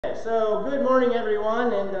So good morning,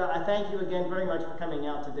 everyone, and I thank you again very much for coming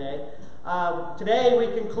out today. Today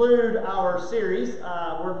we conclude our series.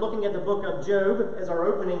 We're looking at the book of Job as our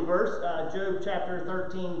opening verse, Job chapter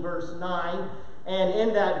 13, verse 9. And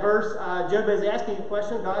in that verse, Job is asking a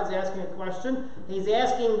question. God's asking a question. He's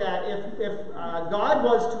asking that if God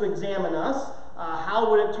was to examine us, how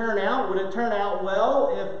would it turn out? Would it turn out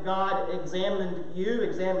well if God examined you,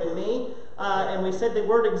 examined me? And we said the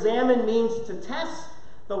word examine means to test.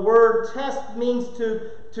 The word test means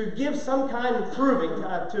to give some kind of proving,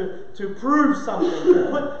 to prove something,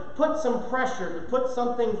 to put some pressure, to put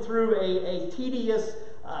something through a tedious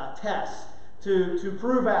test, to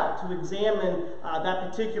prove out, to examine that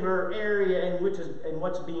particular area in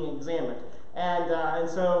what's being examined. And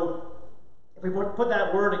so if we put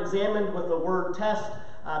that word examined with the word test,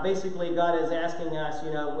 basically God is asking us,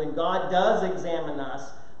 when God does examine us,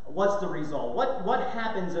 what's the result? What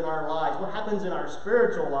happens in our lives? What happens in our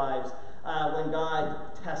spiritual lives when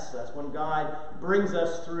God tests us, when God brings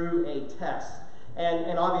us through a test?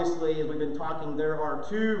 And obviously, as we've been talking, there are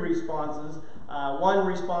two responses. One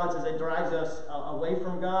response is it drives us away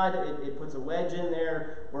from God. It puts a wedge in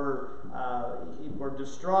there. We're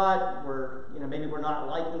distraught. Maybe we're not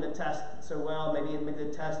liking the test so well. Maybe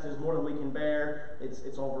the test is more than we can bear.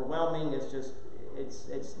 It's overwhelming.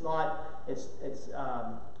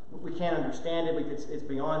 We can't understand it. It's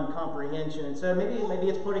beyond comprehension. And so maybe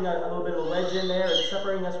it's putting a little bit of a wedge in there. It's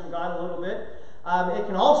separating us from God a little bit. It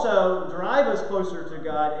can also drive us closer to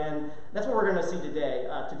God, and that's what we're going to see today.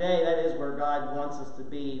 Today, that is where God wants us to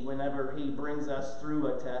be whenever He brings us through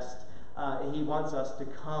a test. He wants us to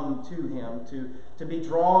come to Him, to be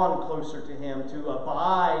drawn closer to Him, to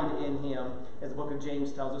abide in Him, as the book of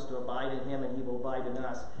James tells us, to abide in Him and He will abide in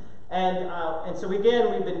us. And so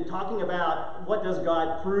again, we've been talking about what does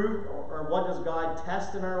God prove, or what does God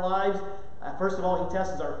test in our lives. First of all, He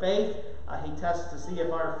tests our faith. He tests to see if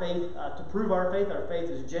our faith, to prove our faith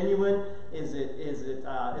is genuine. Is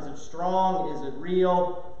it strong? Is it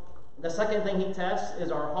real? The second thing He tests is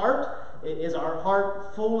our heart. Is our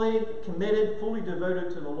heart fully committed, fully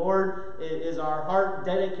devoted to the Lord? Is our heart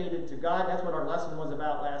dedicated to God? That's what our lesson was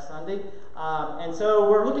about last Sunday. And so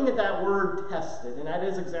we're looking at that word tested, and that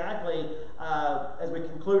is exactly, as we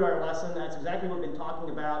conclude our lesson, that's exactly what we've been talking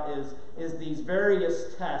about, is these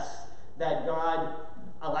various tests that God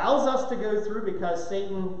allows us to go through because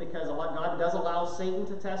God does allow Satan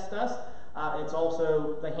to test us. It's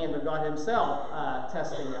also the hand of God Himself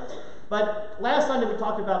testing us. But last Sunday we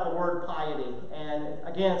talked about the word piety. And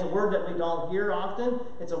again, it's a word that we don't hear often.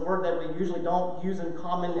 It's a word that we usually don't use in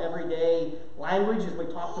common everyday language as we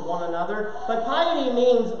talk to one another. But piety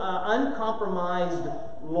means uncompromised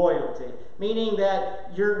loyalty, meaning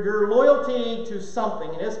that your loyalty to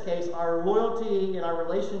something, in this case, our loyalty in our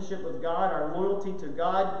relationship with God, our loyalty to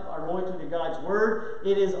God, our loyalty to God's Word,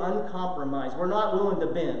 it is uncompromised. We're not willing to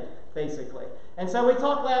bend, basically. And so we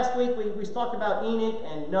talked last week, we talked about Enoch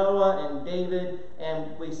and Noah and David,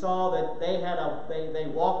 and we saw that they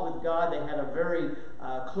walked with God. They had a very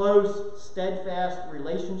close, steadfast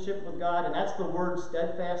relationship with God, and that's the word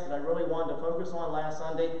steadfast that I really wanted to focus on last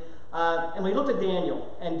Sunday. And we looked at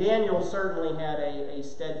Daniel, and Daniel certainly had a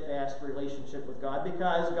steadfast relationship with God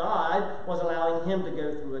because God was allowing him to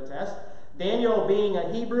go through a test. Daniel, being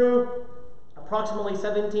a Hebrew, approximately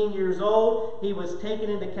 17 years old, he was taken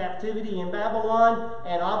into captivity in Babylon,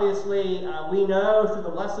 and obviously we know through the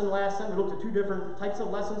lesson last Sunday, we looked at two different types of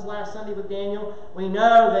lessons last Sunday with Daniel. We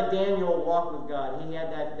know that Daniel walked with God. He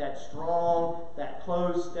had that strong, that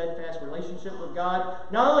close, steadfast relationship with God.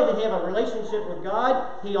 Not only did he have a relationship with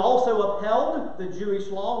God, he also upheld the Jewish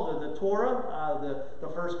law, the Torah, the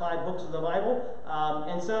first 5 books of the Bible.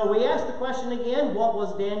 And so we asked the question again, what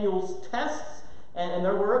was Daniel's tests? And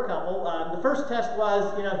there were a couple. The first test was,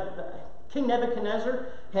 King Nebuchadnezzar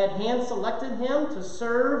had hand-selected him to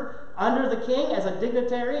serve under the king as a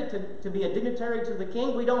dignitary, to be a dignitary to the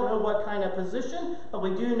king. We don't know what kind of position, but we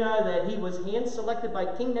do know that he was hand-selected by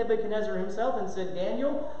King Nebuchadnezzar himself and said,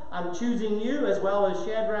 Daniel, I'm choosing you, as well as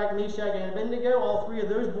Shadrach, Meshach, and Abednego. All 3 of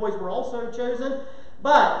those boys were also chosen.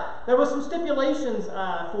 But there were some stipulations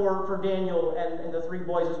for Daniel and the 3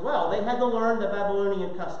 boys as well. They had to learn the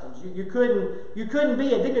Babylonian customs. You couldn't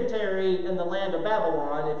be a dignitary in the land of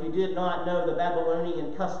Babylon if you did not know the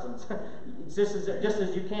Babylonian customs. just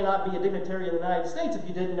as you cannot be a dignitary in the United States if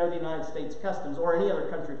you didn't know the United States customs, or any other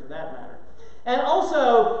country for that matter. And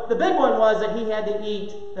also, the big one was that he had to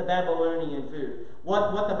eat the Babylonian food.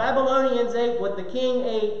 What the Babylonians ate, what the king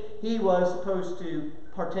ate, he was supposed to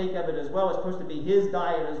partake of it as well. It's supposed to be his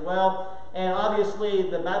diet as well. And obviously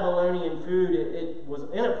the Babylonian food, it was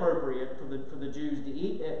inappropriate for the Jews to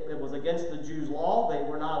eat. It was against the Jews' law. They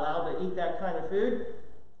were not allowed to eat that kind of food.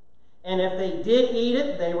 And if they did eat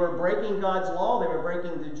it, they were breaking God's law. They were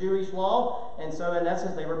breaking the Jewish law. And so in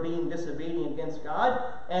essence, they were being disobedient against God.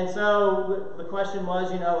 And so the question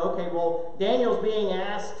was, okay, well, Daniel's being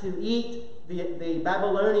asked to eat the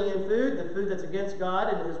Babylonian food, the food that's against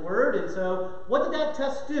God and His Word. And so what did that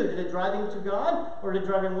test do? Did it drive him to God, or did it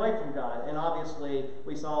drive him away from God? And obviously,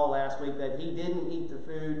 we saw last week that he didn't eat the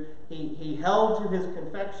food. He held to his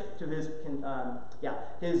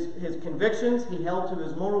his convictions. He held to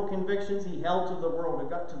his moral convictions. He held to the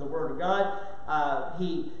Word of God.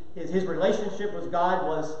 His relationship with God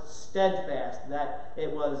was steadfast. That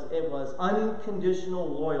it was unconditional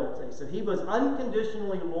loyalty. So he was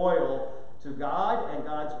unconditionally loyal to God and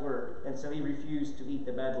God's Word, and so he refused to eat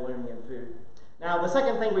the Babylonian food. Now, the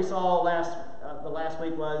second thing we saw the last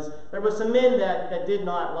week was there was some men that did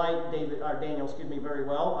not like Daniel, very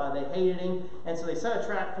well. They hated him, and so they set a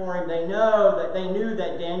trap for him. They knew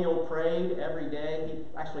that Daniel prayed every day.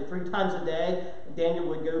 Actually 3 times a day, Daniel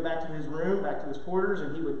would go back to his room, back to his quarters,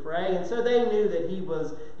 and he would pray. And so they knew that he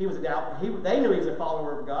was they knew he was a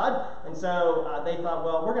follower of God, and so they thought,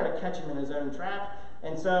 well, we're going to catch him in his own trap.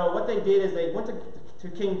 And so what they did is they went to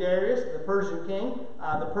King Darius, the Persian king.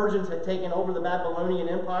 The Persians had taken over the Babylonian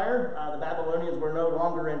Empire. The Babylonians were no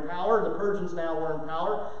longer in power. The Persians now were in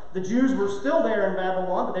power. The Jews were still there in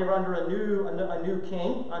Babylon, but they were under a new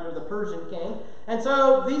king, under the Persian king. And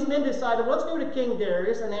so these men decided, let's go to King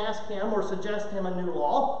Darius and ask him or suggest him a new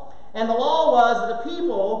law. And the law was that the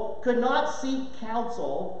people could not seek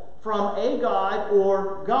counsel from a god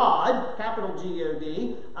or God, capital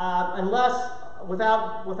G-O-D, unless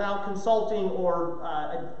without consulting or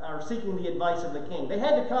seeking the advice of the king. They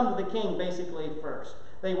had to come to the king basically first.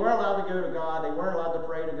 They weren't allowed to go to God. They weren't allowed to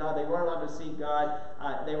pray to God. They weren't allowed to seek God.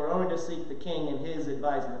 They were only to seek the king and his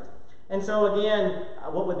advisement. And so again,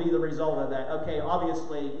 what would be the result of that? Okay,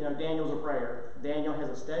 obviously, Daniel's a prayer. Daniel has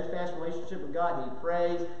a steadfast relationship with God. He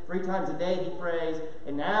prays 3 times a day. He prays,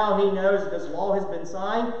 and now he knows that this law has been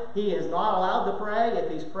signed. He is not allowed to pray. If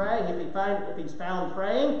he's found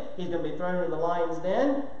praying, he's going to be thrown into the lion's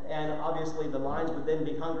den, and obviously the lions would then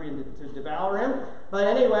be hungry to devour him. But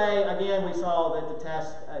anyway, again, we saw that the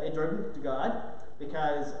test it drove him to God.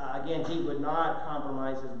 Because, again, he would not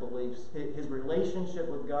compromise his beliefs. His relationship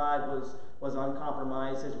with God was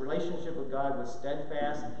uncompromised. His relationship with God was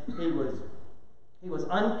steadfast. He was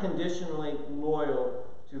unconditionally loyal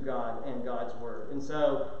to God and God's Word. And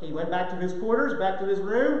so he went back to his quarters, back to his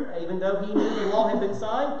room. Even though he knew the law had been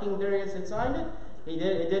signed, King Darius had signed it,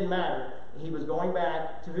 it didn't matter. He was going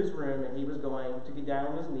back to his room, and he was going to get down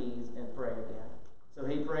on his knees and pray again. So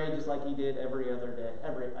he prayed just like he did every other day.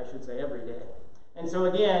 Every day. And so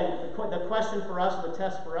again, the question for us, the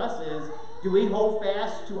test for us is, do we hold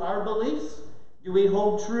fast to our beliefs? Do we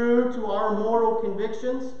hold true to our moral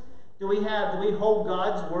convictions? Do we hold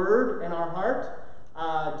God's Word in our heart?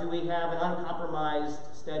 Do we have an uncompromised,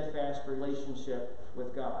 steadfast relationship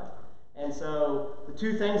with God? And so the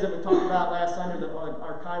 2 things that we talked about last Sunday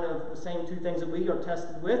are kind of the same 2 things that we are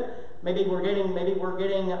tested with. Maybe we're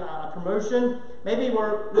getting a promotion. Maybe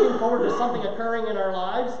we're looking forward to something occurring in our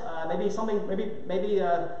lives. Maybe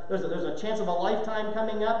there's a chance of a lifetime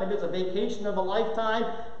coming up. Maybe it's a vacation of a lifetime.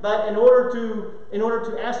 But in order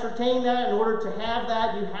to ascertain that, in order to have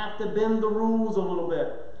that, you have to bend the rules a little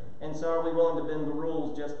bit. And so are we willing to bend the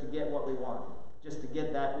rules just to get what we want? Just to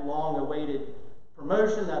get that long-awaited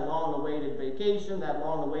promotion, that long-awaited vacation, that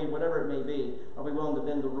long-awaited whatever it may be? Are we willing to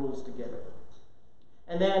bend the rules to get it?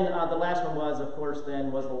 And then the last one was, of course, the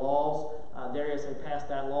laws. Darius had passed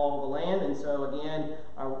that law of the land, and so again,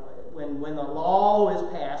 when the law is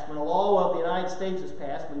passed, when a law of the United States is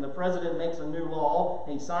passed, when the president makes a new law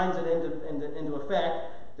and he signs it into effect,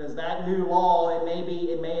 does that new law, it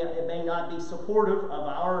may not be supportive of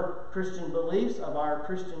our Christian beliefs, of our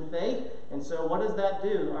Christian faith, and so what does that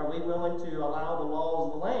do? Are we willing to allow the laws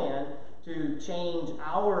of the land to change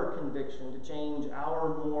our conviction, to change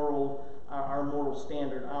our moral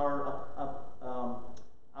standard, our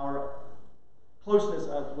closeness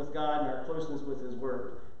with God and our closeness with His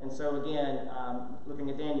Word? And so again, looking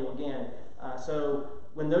at Daniel again, so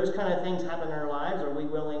when those kind of things happen in our lives, are we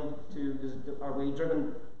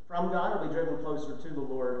driven from God? Are we driven closer to the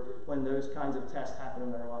Lord when those kinds of tests happen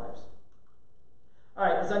in our lives? All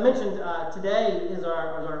right, as I mentioned, today is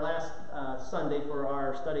our last Sunday for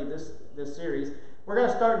our study this series. We're going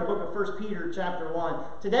to start in the book of 1 Peter chapter 1.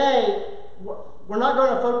 Today, we're not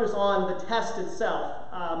going to focus on the test itself.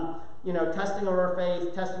 Testing of our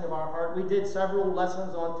faith, testing of our heart. We did several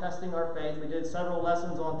lessons on testing our faith. We did several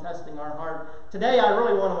lessons on testing our heart. Today, I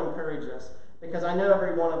really want to encourage us, because I know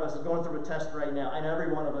every one of us is going through a test right now. I know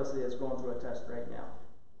every one of us is going through a test right now.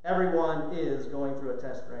 Everyone is going through a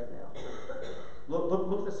test right now.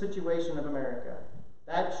 Look at the situation of America.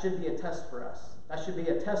 That should be a test for us. That should be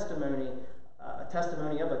a testimony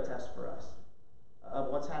of a test for us, of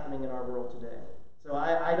what's happening in our world today. So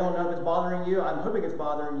I don't know if it's bothering you. I'm hoping it's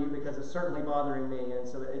bothering you, because it's certainly bothering me, and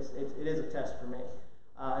so it is a test for me.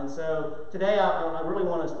 And so today I really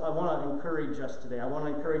want to encourage us today. I want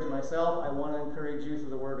to encourage myself. I want to encourage you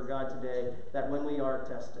through the Word of God today, that when we are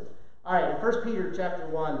tested. All right, in 1 Peter chapter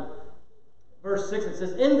 1, verse 6, it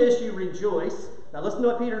says, "In this you rejoice." Now listen to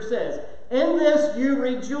what Peter says. "In this you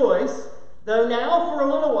rejoice, though now for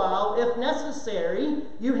a little while, if necessary,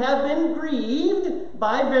 you have been grieved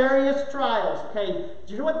by various trials." Okay, did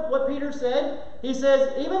you hear what Peter said? He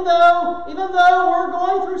says, even though we're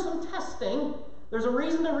going through some testing, there's a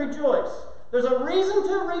reason to rejoice. There's a reason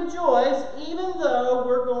to rejoice, even though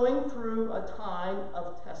we're going through a time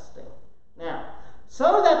of testing. Now,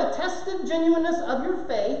 so that the tested genuineness of your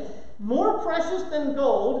faith, more precious than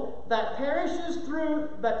gold that perishes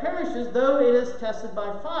though it is tested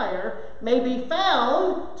by fire, may be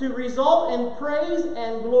found to result in praise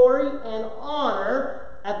and glory and honor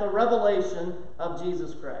at the revelation of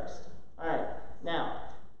Jesus Christ. All right, now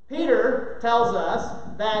Peter tells us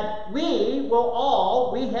that we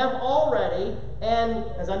have already, and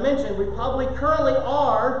as I mentioned, we probably currently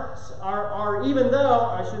are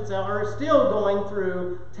still going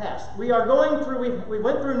through tests. We went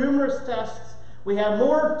through numerous tests. We have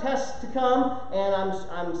more tests to come, and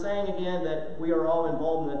I'm saying again that we are all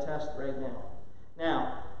involved in a test right now.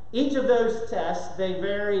 Now, each of those tests, they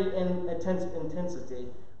vary in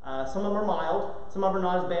intensity. Some of them are mild, some of them are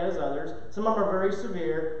not as bad as others, some of them are very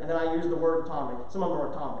severe, and then I use the word atomic. Some of them are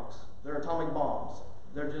atomics. They're atomic bombs.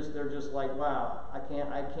 They're just like, wow, I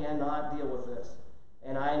cannot deal with this.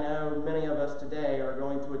 And I know many of us today are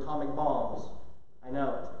going through atomic bombs. I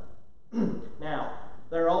know it. Now,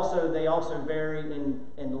 they also vary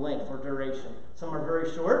in length or duration. Some are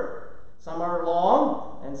very short, some are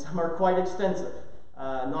long, and some are quite extensive.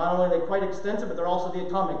 Not only are they quite extensive, but they're also the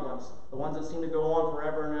atomic ones, the ones that seem to go on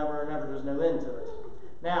forever and ever and ever. There's no end to it.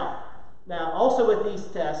 Now, also with these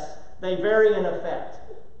tests, they vary in effect.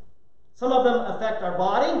 Some of them affect our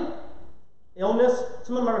body, illness.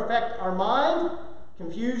 Some of them affect our mind,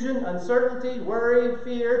 confusion, uncertainty, worry,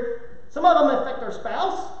 fear. Some of them affect our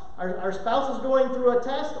spouse. Our spouse is going through a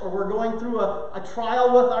test, or we're going through a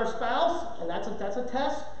trial with our spouse, and that's a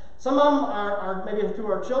test. Some of them are maybe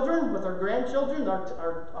through our children, with our grandchildren.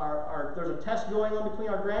 There's a test going on between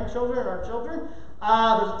our grandchildren and our children.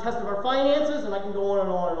 There's a test of our finances, and I can go on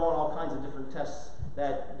and on and on, all kinds of different tests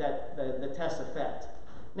that the tests affect.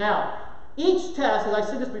 Now, each test, as I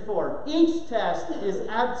said this before, each test is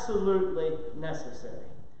absolutely necessary.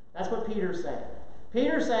 That's what Peter's saying.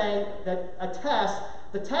 Peter's saying that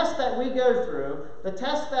the test that we go through, the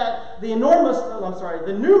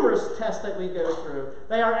numerous tests that we go through,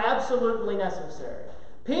 they are absolutely necessary.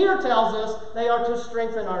 Peter tells us they are to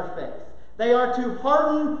strengthen our faith. They are to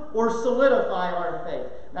harden or solidify our faith.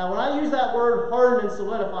 Now, when I use that word harden and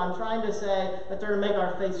solidify, I'm trying to say that they're to make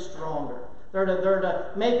our faith stronger. They're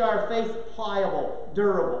to make our faith pliable,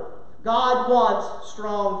 durable. God wants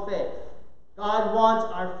strong faith. God wants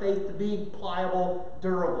our faith to be pliable,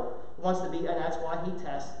 durable. He wants to be, and that's why he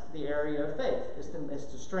tests the area of faith, is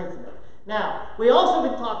to strengthen it. Now, we also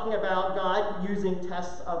been talking about God using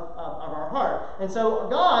tests of our heart. And so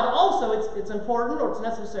God also, it's important, or it's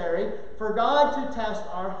necessary for God to test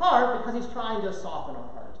our heart, because he's trying to soften our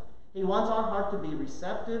heart. He wants our heart to be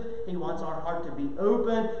receptive. He wants our heart to be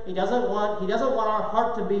open. He doesn't want our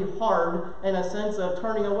heart to be hard in a sense of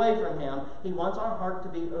turning away from him. He wants our heart to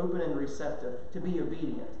be open and receptive, to be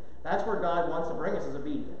obedient. That's where God wants to bring us, is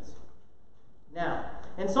obedience. Now,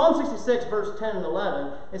 in Psalm 66, verse 10 and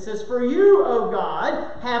 11, it says, "For you, O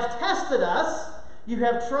God, have tested us. You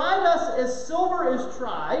have tried us as silver is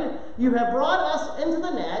tried. You have brought us into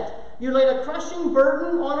the net. You laid a crushing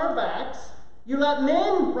burden on our backs. You let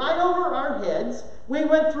men ride over our heads. We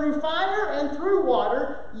went through fire and through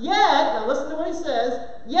water. Yet," now listen to what he says,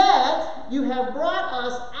 "yet you have brought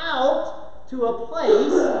us out to a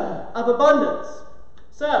place of abundance."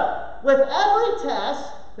 So, with every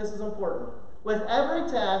test, this is important. With every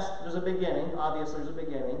test, there's a beginning. Obviously, there's a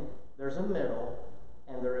beginning. There's a middle,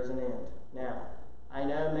 and there is an end. Now, I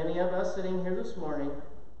know many of us sitting here this morning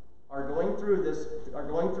are going through this, are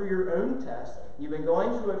going through your own test. You've been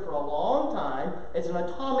going through it for a long time. It's an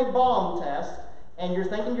atomic bomb test, and you're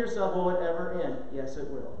thinking to yourself, will it ever end? Yes, it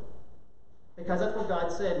will. Because that's what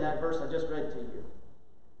God said in that verse I just read to you.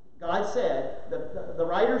 God said, the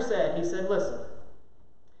writer said, he said, listen,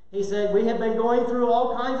 he said, we have been going through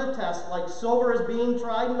all kinds of tests, like silver is being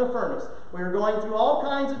tried in the furnace. We are going through all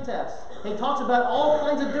kinds of tests. He talks about all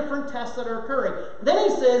kinds of different tests that are occurring. Then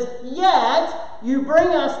he says, yet you bring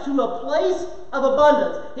us to a place of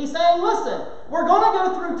abundance. He's saying, listen, we're going to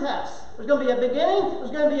go through tests. There's going to be a beginning,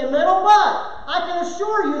 there's going to be a middle, but I can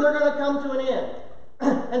assure you they're going to come to an end.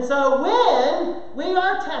 And so when we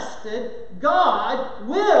are tested, God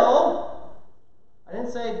will, I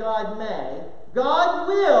didn't say God may, God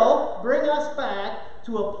will bring us back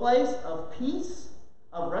to a place of peace,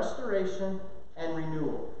 of restoration, and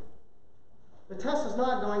renewal. The test is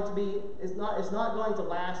not going to be, it's not going to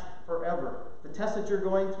last forever. The test that you're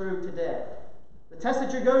going through today, the test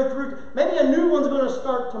that you're going through, maybe a new one's going to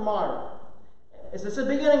start tomorrow. It's the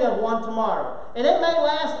beginning of one tomorrow. And it may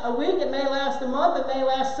last a week, it may last a month, it may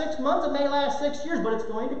last 6 months, it may last 6 years, but it's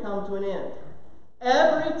going to come to an end.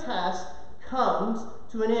 Every test comes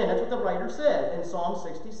to an end. That's what the writer said in Psalm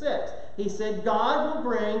 66. He said, God will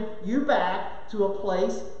bring you back to a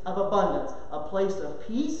place of abundance, a place of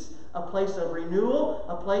peace, a place of renewal,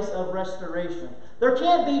 a place of restoration. There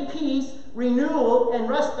can't be peace, renewal, and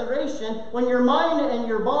restoration when your mind and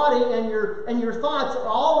your body and your thoughts are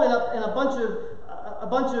all in a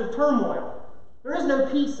bunch of turmoil. There is no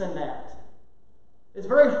peace in that. It's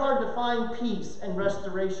very hard to find peace and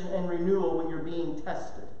restoration and renewal when you're being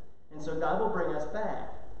tested. And so God will bring us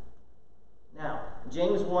back. Now,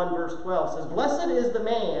 James 1 verse 12 says, blessed is the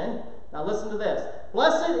man, now listen to this,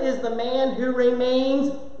 blessed is the man who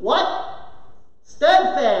remains, what?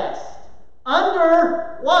 Steadfast.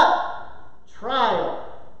 Under what? Trial.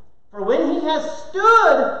 For when he has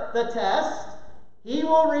stood the test, he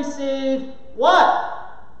will receive what?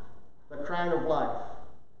 The crown of life,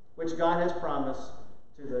 which God has promised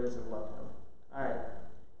to those that love him. All right.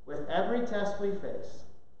 With every test we face,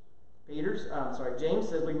 James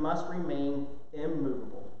says we must remain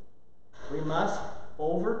immovable. We must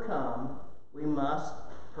overcome. We must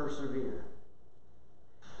persevere.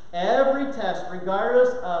 Every test,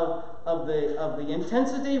 regardless of the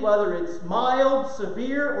intensity, whether it's mild,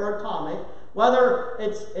 severe, or atomic, whether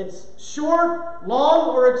it's short, long,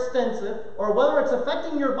 or extensive, or whether it's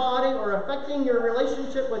affecting your body or affecting your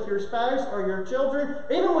relationship with your spouse or your children,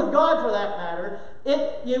 even with God for that matter,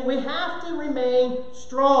 we have to remain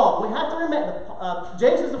strong. We have to remain,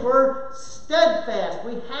 James uses the word steadfast.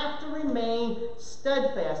 We have to remain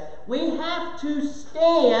steadfast. We have to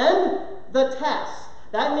stand the test.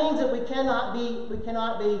 That means that we have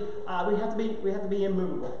to be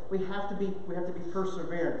immovable. We have to be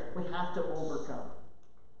perseverant. We have to overcome.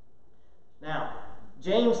 Now,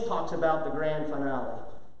 James talks about the grand finale.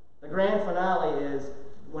 The grand finale is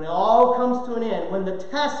when it all comes to an end, when the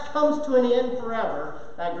test comes to an end forever,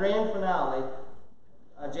 that grand finale,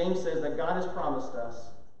 James says that God has promised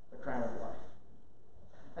us the crown of life.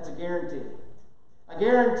 That's a guarantee. A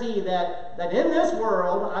guarantee that in this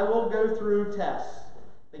world I will go through tests.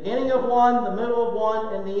 Beginning of one, the middle of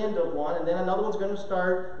one, and the end of one. And then another one's going to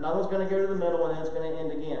start, another one's going to go to the middle, and then it's going to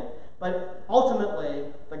end again. But ultimately,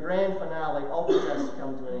 the grand finale, all the tests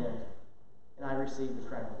come to an end. And I receive the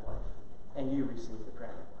crown of life. And you receive the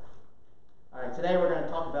crown of life. All right, today we're going to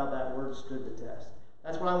talk about that word, stood the test.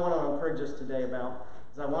 That's what I want to encourage us today about.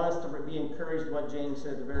 Is I want us to be encouraged what James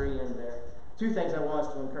said at the very end there. Two things I want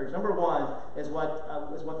us to encourage. Number one is what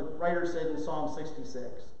the writer said in Psalm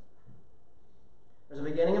 66. There's a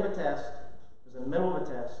beginning of a test, there's a middle of a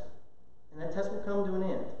test, and that test will come to an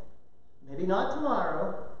end. Maybe not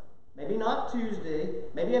tomorrow, maybe not Tuesday,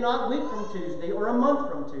 maybe not a week from Tuesday or a month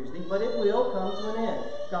from Tuesday, but it will come to an end.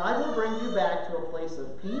 God will bring you back to a place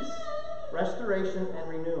of peace, restoration, and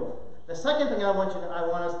renewal. The second thing I want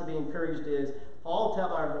us to be encouraged is,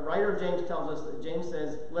 the writer of James tells us that James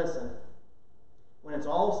says, listen, when it's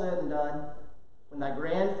all said and done, when that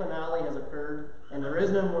grand finale has occurred, and there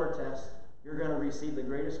is no more test, you're going to receive the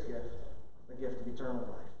greatest gift, the gift of eternal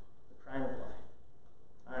life, the crown of life.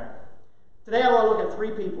 All right. Today I want to look at three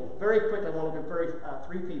people. Very quickly, I want to look at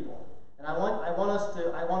three people, and I want us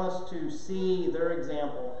to see their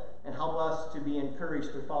example and help us to be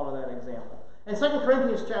encouraged to follow that example. In 2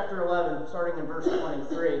 Corinthians chapter 11, starting in verse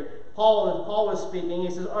 23, Paul was speaking. He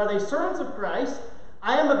says, "Are they servants of Christ?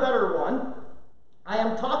 I am a better one. I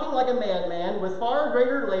am talking like a madman, with far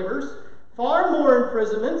greater labors, far more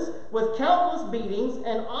imprisonments, with countless beatings,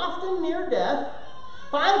 and often near death.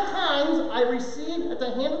 5 times I received at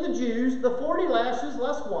the hand of the Jews the 40 lashes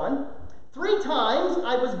less one. 3 times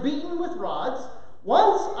I was beaten with rods.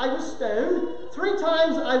 Once I was stoned. 3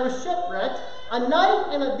 times I was shipwrecked. A night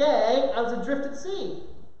and a day I was adrift at sea.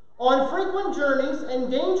 On frequent journeys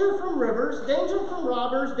and danger from rivers, danger from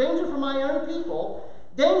robbers, danger from my own people,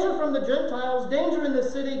 danger from the Gentiles, danger in the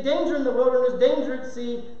city, danger in the wilderness, danger at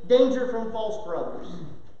sea, danger from false brothers.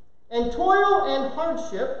 And toil and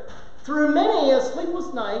hardship, through many a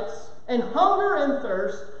sleepless nights, and hunger and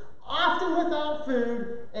thirst, often without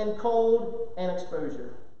food, and cold and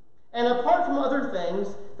exposure. And apart from other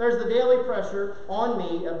things, there's the daily pressure on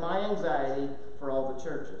me of my anxiety for all the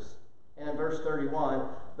churches. And in verse 31,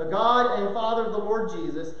 the God and Father of the Lord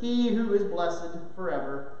Jesus, he who is blessed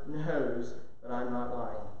forever, knows that I'm not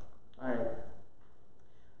lying. All right.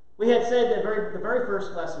 We had said the very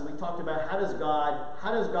first lesson, we talked about how does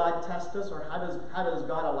God test us, or how does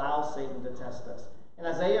God allow Satan to test us? And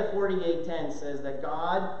Isaiah 48:10 says that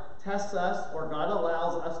God tests us, or God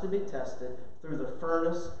allows us to be tested through the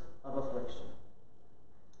furnace of affliction.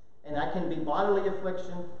 And that can be bodily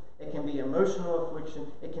affliction, it can be emotional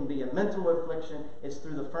affliction, it can be a mental affliction. It's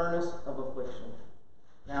through the furnace of affliction.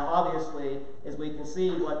 Now, obviously, as we can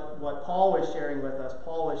see what Paul was sharing with us,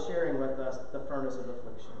 the furnace of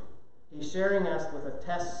affliction. He's sharing us with the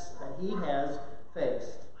tests that he has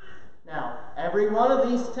faced. Now, every one of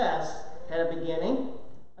these tests had a beginning,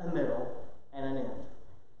 a middle, and an end.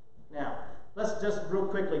 Now, let's just real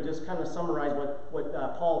quickly just kind of summarize what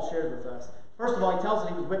Paul shared with us. First of all, he tells us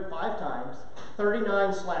he was whipped 5 times,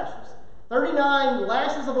 39 slashes. 39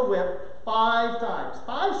 lashes of a whip, 5 times.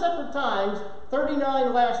 5 separate times,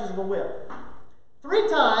 39 lashes of a whip. 3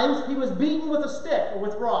 times he was beaten with a stick or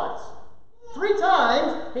with rods. 3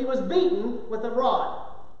 times he was beaten with a rod.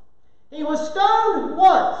 He was stoned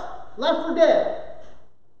once, left for dead.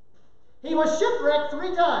 He was shipwrecked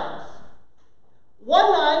 3 times.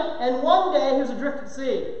 One night and one day he was adrift at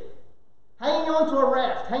sea, hanging onto a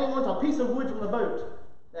raft, hanging onto a piece of wood from the boat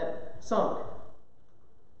that sunk.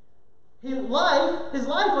 His life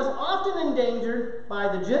was often endangered by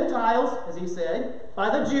the Gentiles, as he said,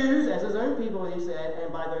 by the Jews, as his own people, as he said,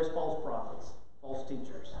 and by those false prophets, false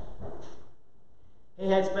teachers. He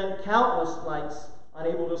had spent countless nights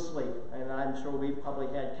unable to sleep, and I'm sure we've probably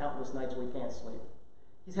had countless nights we can't sleep.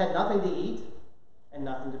 He's had nothing to eat and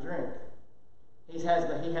nothing to drink. He has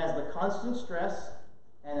the constant stress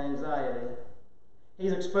and anxiety.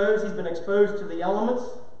 He's been exposed to the elements,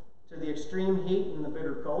 to the extreme heat and the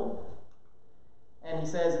bitter cold. And he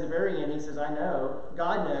says at the very end, he says,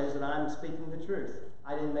 God knows that I'm speaking the truth.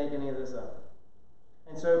 I didn't make any of this up.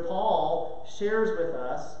 And so Paul shares with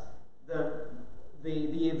us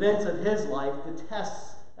the events of his life, the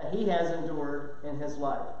tests that he has endured in his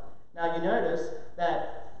life. Now you notice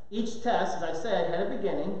that each test, as I said, had a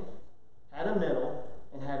beginning, had a middle,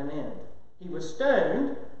 and had an end. He was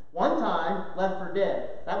stoned 1 time, left for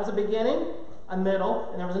dead. That was a beginning, a middle,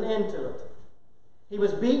 and there was an end to it. He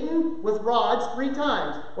was beaten with rods 3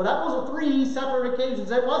 times. Well, that was 3 separate occasions.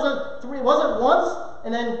 It wasn't once,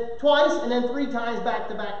 and then twice, and then 3 times back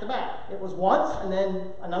to back to back. It was once, and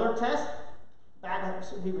then another test.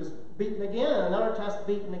 He was beaten again, and another test,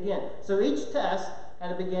 beaten again. So each test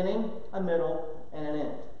had a beginning, a middle, and an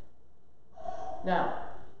end. Now,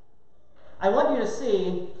 I want you to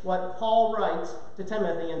see what Paul writes to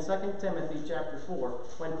Timothy in 2 Timothy chapter 4,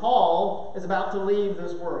 when Paul is about to leave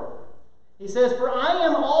this world. He says, "For I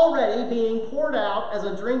am already being poured out as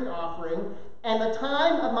a drink offering, and the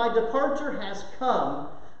time of my departure has come.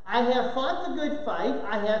 I have fought the good fight.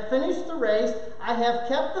 I have finished the race. I have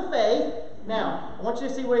kept the faith." Now, I want you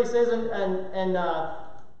to see what he says, I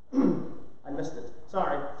missed it.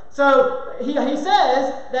 Sorry. So he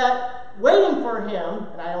says that waiting for him,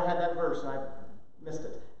 and I don't have that verse, and I missed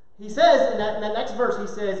it. He says in that next verse, he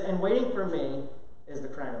says, "And waiting for me is the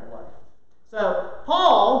crown of life." So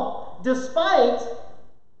Paul, despite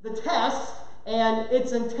the test and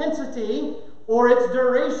its intensity or its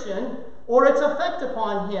duration or its effect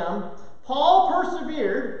upon him, Paul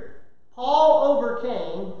persevered, Paul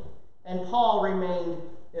overcame, and Paul remained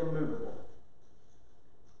immovable.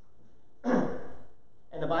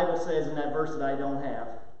 And the Bible says in that verse that I don't have,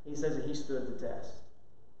 he says that he stood the test,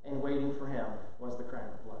 and waiting for him was the crown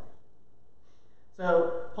of life.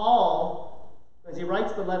 So Paul, as he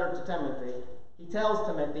writes the letter to Timothy, he tells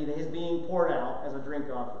Timothy that he's being poured out as a drink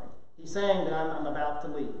offering. He's saying that I'm about to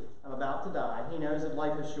leave. I'm about to die. He knows that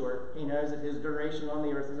life is short. He knows that his duration on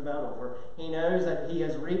the earth is about over. He knows that he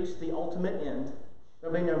has reached the ultimate end.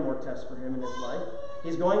 There'll be no more tests for him in his life.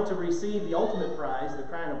 He's going to receive the ultimate prize, the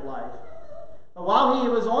crown of life. But while he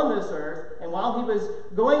was on this earth, and while he was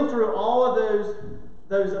going through all of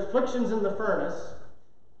those afflictions in the furnace,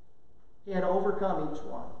 he had overcome each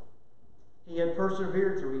one. He had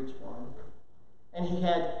persevered through each one. And he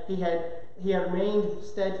had remained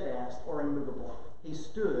steadfast or immovable. He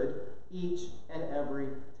stood each and every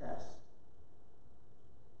test.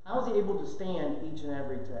 How was he able to stand each and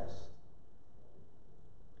every test?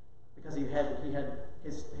 Because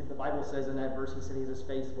the Bible says in that verse, he said his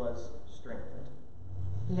faith was strengthened.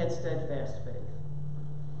 He had steadfast faith.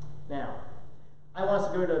 Now, I want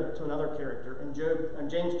us to go to another character. In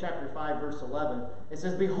James chapter 5, verse 11, it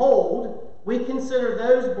says, "Behold, we consider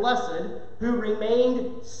those blessed who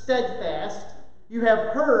remained steadfast. You have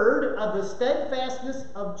heard of the steadfastness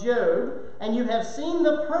of Job, and you have seen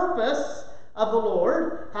the purpose of the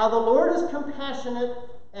Lord, how the Lord is compassionate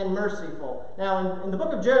and merciful." Now, in the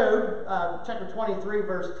book of Job, chapter 23,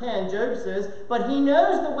 verse 10, Job says, "But he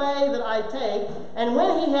knows the way that I take, and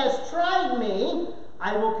when he has tried me,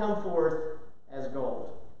 I will come forth as gold."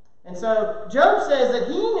 And so Job says that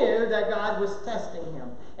he knew that God was testing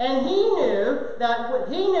him. And he knew that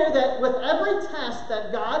with every test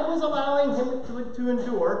that God was allowing him to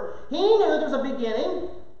endure, he knew there was a beginning,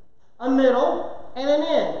 a middle, and an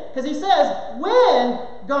end. Because he says, when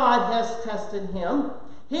God has tested him,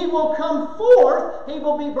 he will come forth, he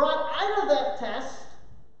will be brought out of that test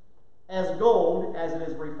as gold, as it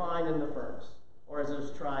is refined in the furnace, or as it is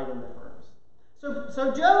tried in the furnace.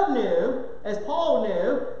 So Job knew, as Paul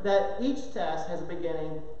knew, that each test has a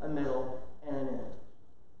beginning, a middle, and an end.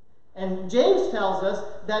 And James tells us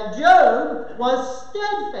that Job was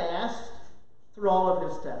steadfast through all of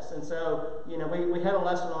his tests. And so, we had a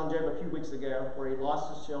lesson on Job a few weeks ago where he lost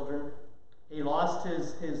his children, he lost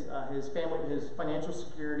his family, his financial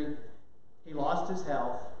security, he lost his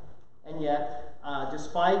health, and yet,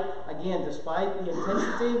 despite the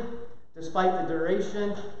intensity, despite the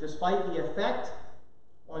duration, despite the effect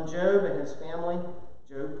on Job and his family,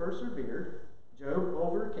 Job persevered, Job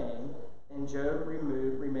overcame, and Job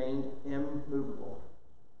remained immovable.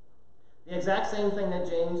 The exact same thing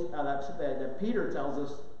that Peter tells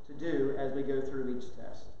us to do as we go through each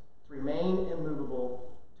test. To remain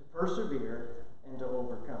immovable, to persevere, and to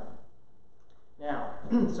overcome. Now,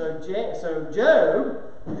 so Job stood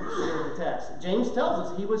the test. James tells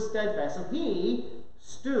us he was steadfast. So he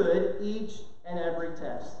stood each and every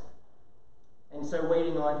test. And so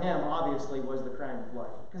waiting on him, obviously, was the crown of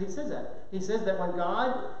life. Because he says that. He says that when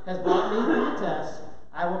God has brought me through the test,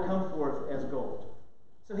 I will come forth as gold.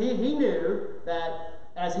 So he knew that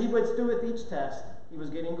as he would stood with each test, he was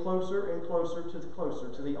getting closer and closer to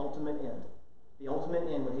the ultimate end. The ultimate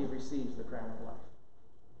end when he receives the crown of life.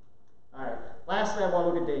 All right. Lastly, I want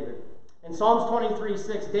to look at David. In Psalms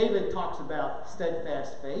 23:6, David talks about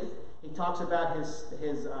steadfast faith. He talks about his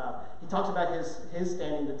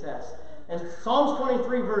standing the test. In Psalms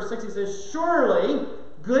 23, verse 6, he says, "Surely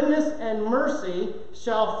goodness and mercy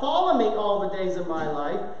shall follow me all the days of my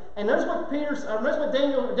life." And notice what David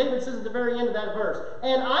says at the very end of that verse.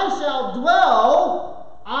 "And I shall dwell."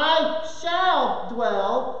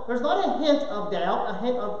 There's not a hint of doubt, a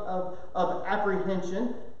hint of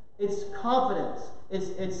apprehension. It's confidence.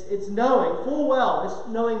 It's knowing full well. It's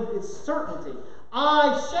knowing, it's certainty.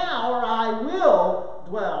 I will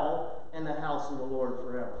dwell in the house of the Lord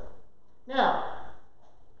forever. Now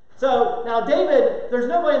David, there's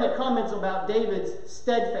nobody in the comments about David's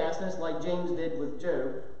steadfastness like James did with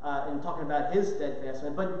Job in talking about his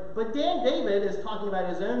steadfastness. But David is talking about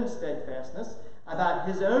his own steadfastness, about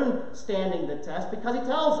his own standing the test, because he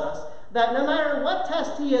tells us that no matter what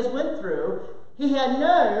test he has went through, he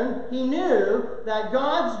knew that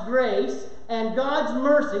God's grace and God's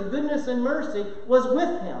mercy, goodness and mercy, was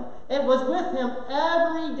with him. It was with him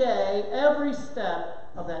every day, every step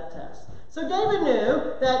of that test. So David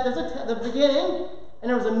knew that there's the beginning, and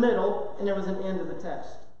there was a middle, and there was an end of the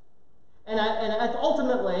test. And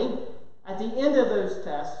ultimately, at the end of those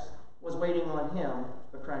tests, was waiting on him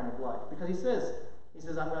the crown of life. Because he says,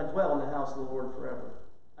 I'm going to dwell in the house of the Lord forever.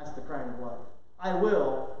 That's the crown of life. I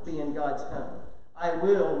will be in God's heaven. I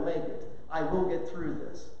will make it. I will get through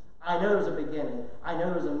this. I know there's a beginning. I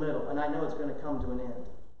know there's a middle. And I know it's going to come to an end.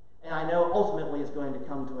 And I know ultimately it's going to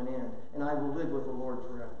come to an end. And I will live with the Lord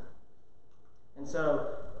forever. And so,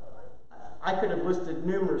 I could have listed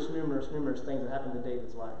numerous things that happened to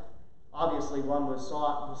David's life. Obviously, one was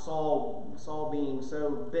Saul being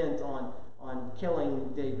so bent on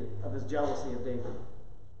killing David, of his jealousy of David.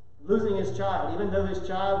 Losing his child, even though his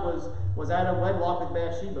child was out of wedlock with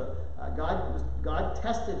Bathsheba. God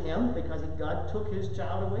tested him because God took his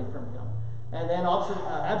child away from him. And then also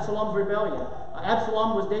Absalom's rebellion.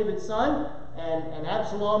 Absalom was David's son, and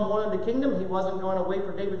Absalom wanted the kingdom. He wasn't going to wait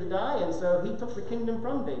for David to die, and so he took the kingdom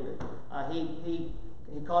from David.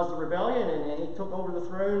 he caused the rebellion, and he took over the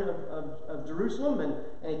throne of Jerusalem,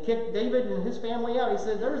 and he kicked David and his family out. He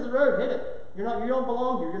said, "There's the road, hit it. You don't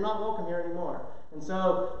belong here. You're not welcome here anymore." And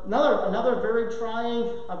so another very trying,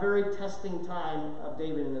 a very testing time of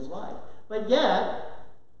David in his life. But yet,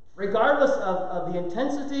 regardless of the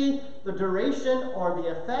intensity, the duration, or the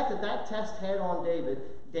effect that test had on David,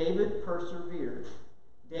 David persevered.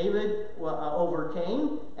 David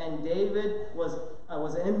overcame, and David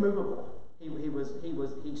was immovable.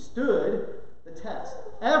 He stood the test.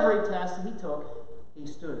 Every test he took, he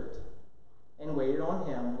stood it. And waited on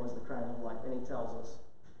him was the crown of life. And he tells us.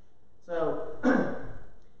 So,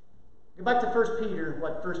 go back to 1 Peter,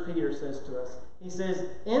 what 1 Peter says to us. He says,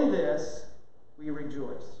 "In this we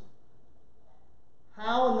rejoice."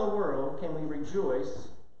 How in the world can we rejoice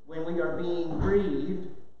when we are being grieved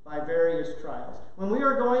by various trials? When we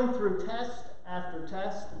are going through test after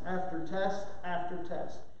test after test after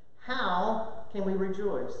test, how can we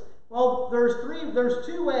rejoice? Well, there's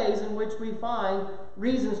two ways in which we find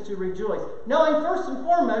reasons to rejoice. Knowing first and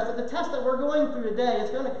foremost that the test that we're going through today is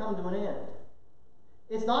going to come to an end.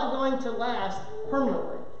 It's not going to last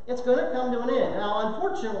permanently. It's going to come to an end. Now,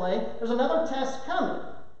 unfortunately, there's another test coming.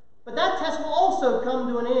 But that test will also come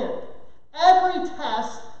to an end. Every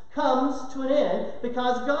test comes to an end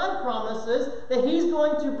because God promises that He's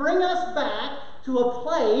going to bring us back to a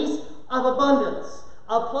place of abundance,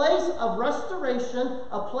 a place of restoration,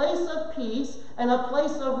 a place of peace, and a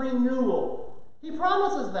place of renewal. He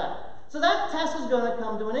promises that. So that test is going to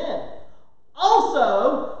come to an end.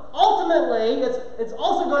 Also, ultimately, it's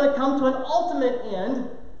also going to come to an ultimate end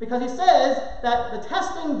because He says that the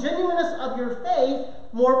testing genuineness of your faith,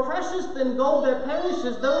 more precious than gold that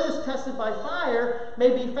perishes, though it is tested by fire, may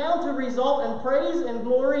be found to result in praise and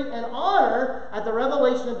glory and honor at the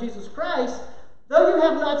revelation of Jesus Christ. Though you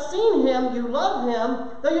have not seen Him, you love Him.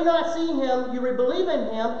 Though you not see Him, you believe in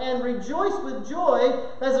Him and rejoice with joy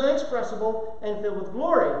that is inexpressible and filled with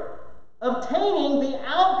glory, obtaining the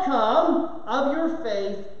outcome of your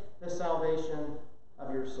faith, the salvation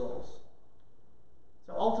of your souls.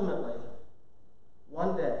 So ultimately,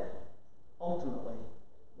 one day,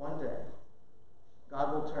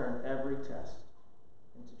 God will turn every test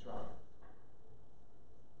into triumph.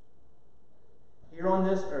 Here on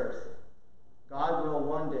this earth, God will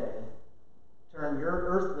one day turn your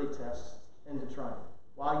earthly tests into triumph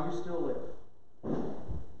while you still live.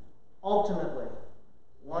 Ultimately,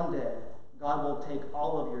 one day, God will take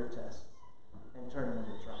all of your tests and turn them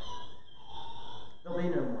into triumph. There'll be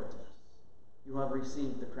no more tests. You have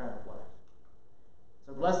received the crown of life.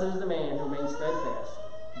 So blessed is the man who remains steadfast.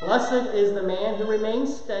 Blessed is the man who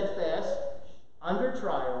remains steadfast under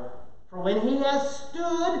trial, for when he has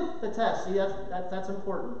stood the test. See, that's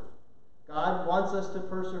important. God wants us to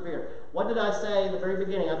persevere. What did I say at the very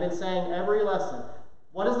beginning? I've been saying every lesson.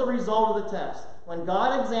 What is the result of the test? When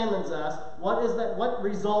God examines us, what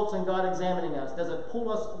results in God examining us? Does it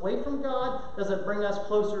pull us away from God? Does it bring us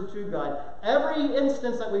closer to God? Every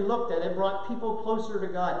instance that we looked at, it brought people closer to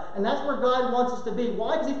God. And that's where God wants us to be.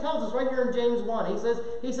 Why? Because He tells us right here in James 1. He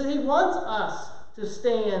says He wants us to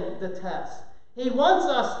stand the test. He wants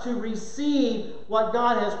us to receive what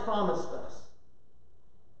God has promised us.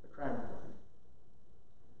 The crown of life.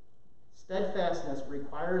 Steadfastness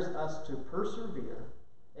requires us to persevere.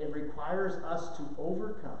 It requires us to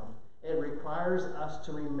overcome. It requires us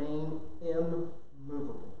to remain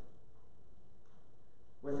immovable.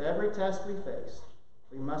 With every test we face,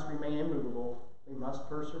 we must remain immovable. We must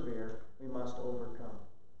persevere. We must overcome.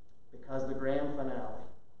 Because the grand finale,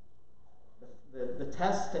 the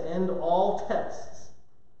test to end all tests,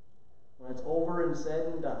 when it's over and said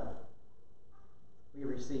and done, we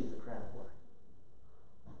receive the crown of life.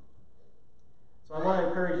 So I want to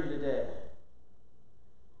encourage you today.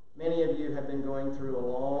 Many of you have been going through a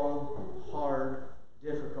long, hard,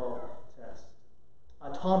 difficult test.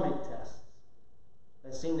 Atomic tests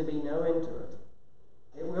that seem to be no end to it.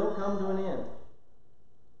 It will come to an end.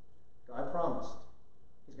 God promised.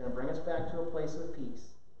 He's going to bring us back to a place of peace,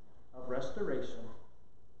 of restoration,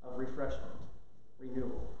 of refreshment,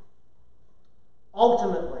 renewal.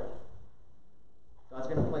 Ultimately, God's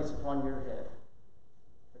going to place upon your head